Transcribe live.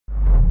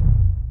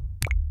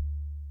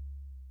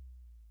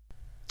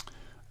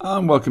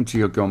And welcome to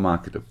your Go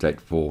Market update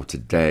for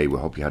today. We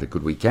hope you had a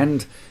good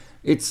weekend.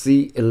 It's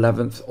the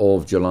 11th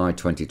of July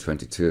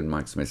 2022 and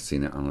Mike Smith,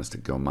 Senior Analyst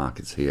at Go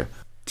Markets here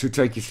to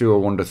take you through a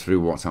wander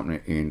through what's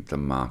happening in the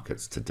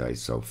markets today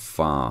so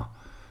far.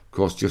 Of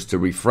course, just to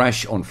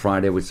refresh, on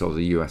Friday we saw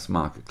the US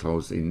market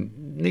close in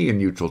near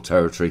neutral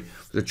territory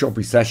with a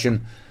choppy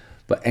session,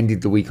 but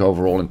ended the week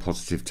overall in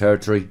positive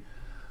territory.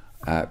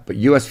 But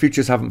US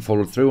futures haven't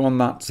followed through on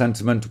that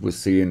sentiment. We're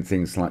seeing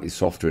things slightly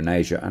softer in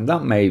Asia, and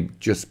that may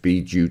just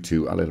be due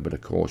to a little bit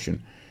of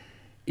caution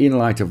in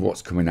light of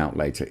what's coming out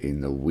later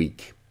in the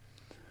week.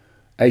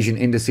 Asian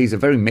indices are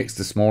very mixed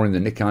this morning.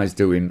 The Nikkei is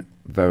doing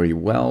very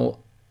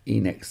well,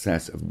 in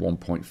excess of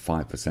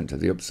 1.5% to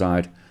the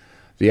upside.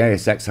 The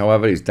ASX,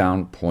 however, is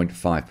down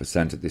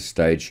 0.5% at this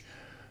stage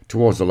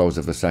towards the lows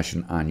of the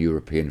session, and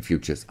European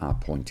futures are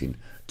pointing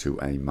to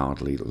a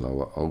mildly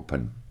lower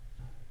open.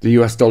 The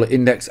US dollar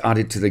index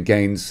added to the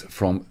gains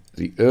from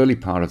the early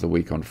part of the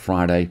week on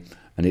Friday,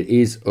 and it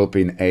is up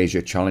in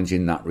Asia,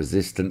 challenging that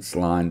resistance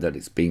line that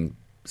it's been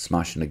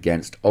smashing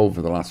against over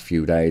the last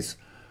few days.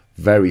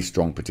 Very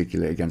strong,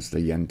 particularly against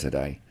the yen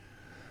today.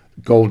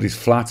 Gold is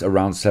flat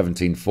around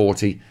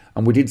 1740,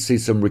 and we did see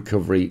some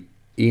recovery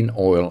in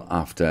oil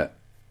after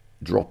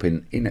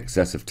dropping in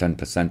excess of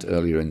 10%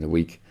 earlier in the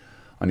week,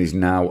 and is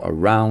now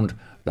around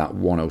that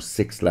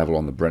 106 level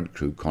on the Brent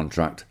crude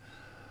contract.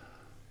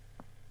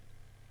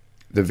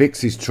 The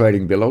VIX is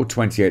trading below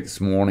 28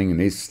 this morning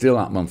and is still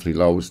at monthly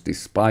lows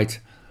despite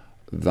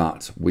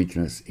that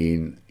weakness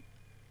in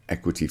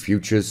equity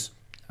futures,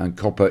 and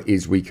copper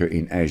is weaker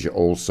in Asia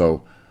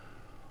also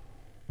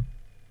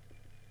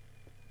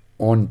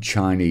on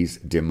Chinese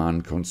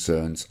demand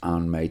concerns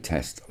and may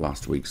test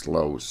last week's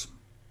lows.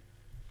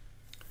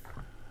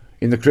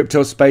 In the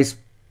crypto space,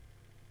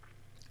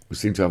 we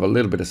seem to have a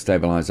little bit of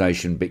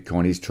stabilization.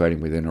 Bitcoin is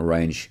trading within a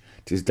range.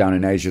 It is down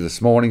in Asia this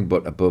morning,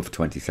 but above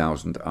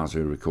 20,000 as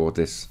we record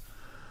this.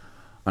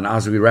 And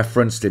as we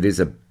referenced, it is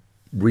a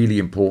really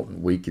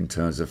important week in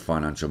terms of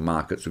financial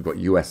markets. We've got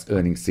US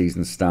earnings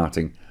season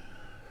starting,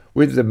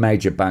 with the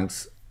major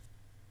banks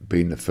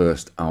being the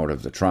first out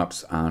of the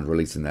traps and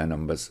releasing their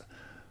numbers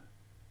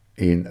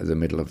in the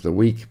middle of the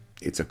week.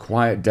 It's a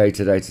quiet day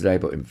today,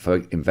 but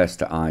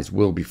investor eyes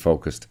will be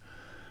focused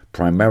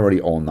primarily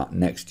on that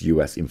next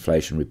US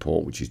inflation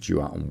report, which is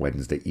due out on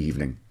Wednesday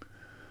evening.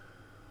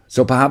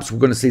 So perhaps we're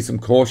going to see some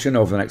caution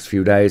over the next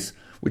few days,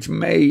 which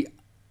may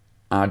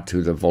add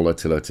to the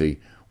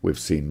volatility we've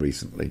seen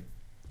recently.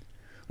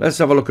 Let's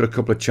have a look at a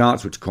couple of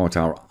charts which caught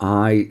our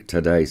eye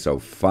today so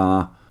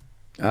far.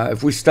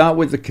 If we start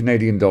with the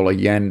Canadian dollar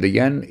yen, the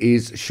yen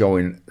is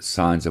showing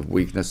signs of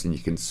weakness, and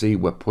you can see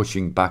we're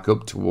pushing back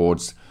up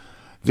towards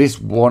this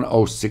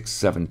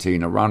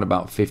 106.17, around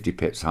about 50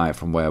 pips higher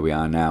from where we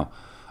are now,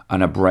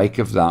 and a break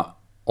of that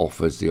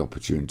offers the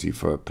opportunity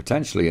for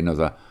potentially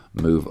another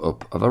move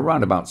up of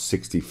around about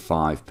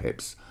 65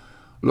 pips.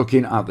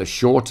 Looking at the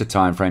shorter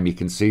time frame, you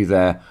can see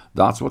there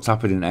that's what's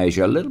happened in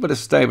Asia. A little bit of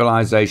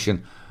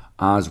stabilization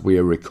as we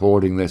are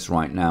recording this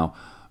right now,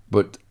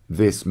 but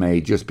this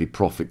may just be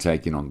profit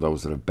taking on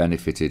those that have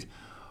benefited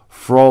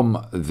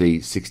from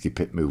the 60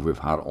 pip move we've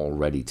had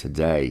already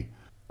today.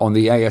 On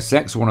the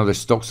ASX, one of the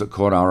stocks that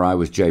caught our eye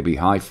was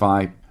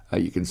JBH.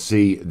 You can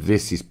see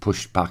this is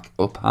pushed back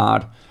up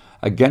hard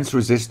against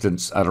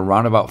resistance at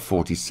around about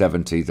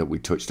 40.70 that we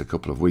touched a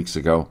couple of weeks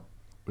ago.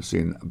 We're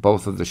seeing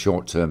both of the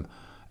short-term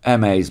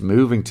MAs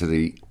moving to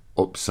the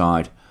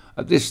upside.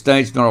 At this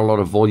stage, not a lot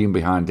of volume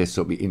behind this,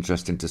 so it'll be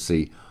interesting to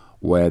see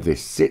where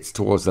this sits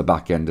towards the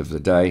back end of the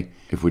day.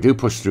 If we do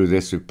push through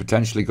this, we've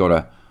potentially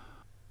got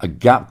a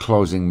gap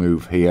closing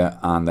move here,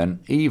 and then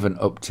even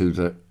up to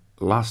the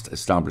last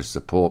established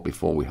support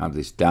before we had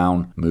this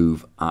down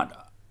move at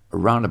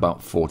around about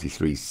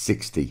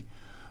 43.60.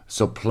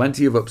 So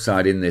plenty of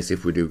upside in this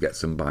if we do get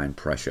some buying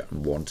pressure,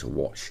 and one to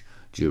watch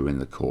during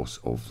the course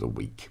of the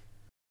week.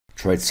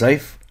 Trade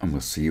safe, and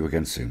we'll see you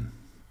again soon.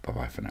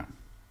 Bye-bye for now.